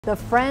The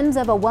friends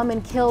of a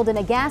woman killed in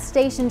a gas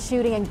station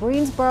shooting in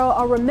Greensboro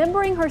are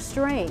remembering her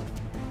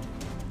strength.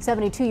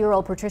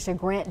 72-year-old Patricia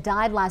Grant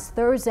died last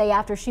Thursday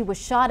after she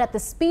was shot at the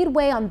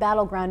Speedway on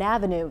Battleground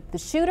Avenue. The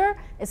shooter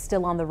is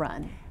still on the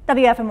run.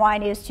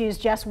 WFMY News 2's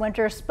Jess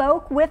Winter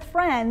spoke with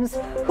friends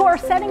who are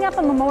setting up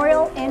a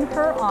memorial in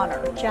her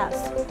honor.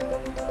 Jess.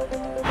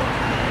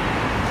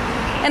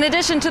 In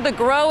addition to the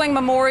growing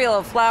memorial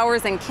of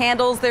flowers and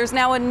candles, there's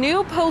now a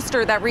new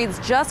poster that reads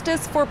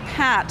 "Justice for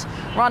Pat."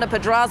 Rhonda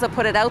Pedraza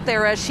put it out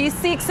there as she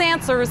seeks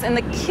answers in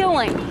the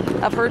killing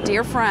of her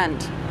dear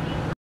friend.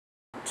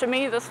 To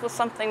me, this was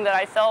something that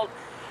I felt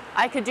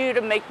I could do to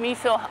make me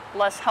feel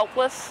less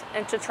helpless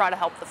and to try to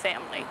help the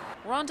family.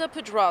 Rhonda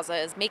Pedraza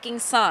is making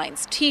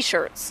signs,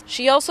 t-shirts.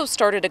 She also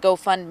started a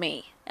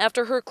GoFundMe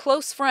after her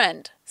close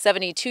friend,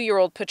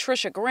 72-year-old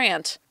Patricia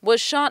Grant, was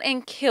shot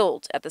and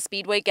killed at the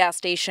Speedway gas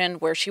station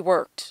where she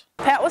worked.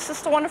 Pat was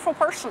just a wonderful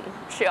person.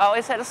 She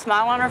always had a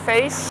smile on her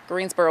face.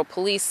 Greensboro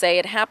police say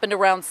it happened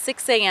around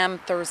 6 a.m.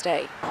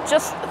 Thursday.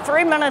 Just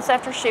 3 minutes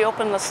after she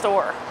opened the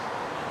store,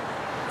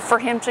 for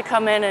him to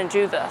come in and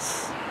do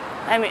this.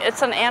 I mean,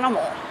 it's an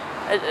animal.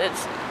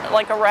 It's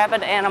like a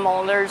rabid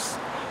animal. There's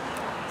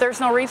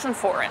no reason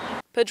for it.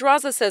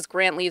 Pedraza says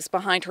Grant leaves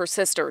behind her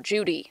sister,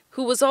 Judy,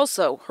 who was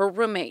also her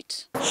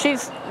roommate.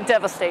 She's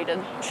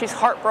devastated. She's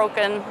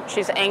heartbroken.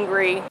 She's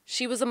angry.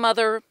 She was a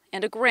mother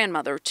and a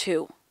grandmother,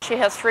 too. She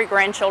has 3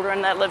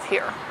 grandchildren that live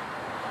here.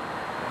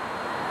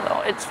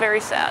 So it's very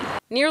sad.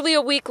 Nearly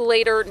a week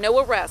later, no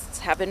arrests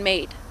have been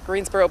made.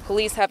 Greensboro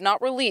police have not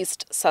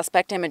released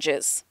suspect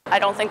images. I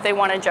don't think they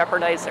want to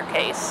jeopardize their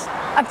case.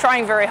 I'm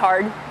trying very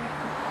hard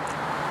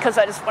because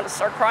I just want to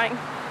start crying.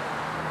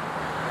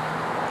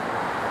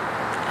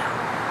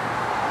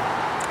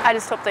 I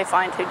just hope they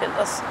find who did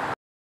this.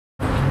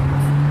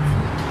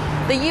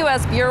 The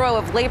U.S. Bureau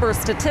of Labor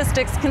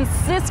Statistics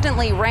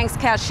consistently ranks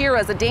cashier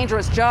as a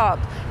dangerous job.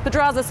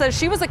 Pedraza says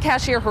she was a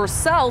cashier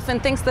herself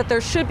and thinks that there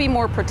should be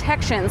more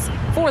protections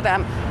for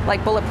them,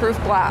 like bulletproof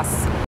glass.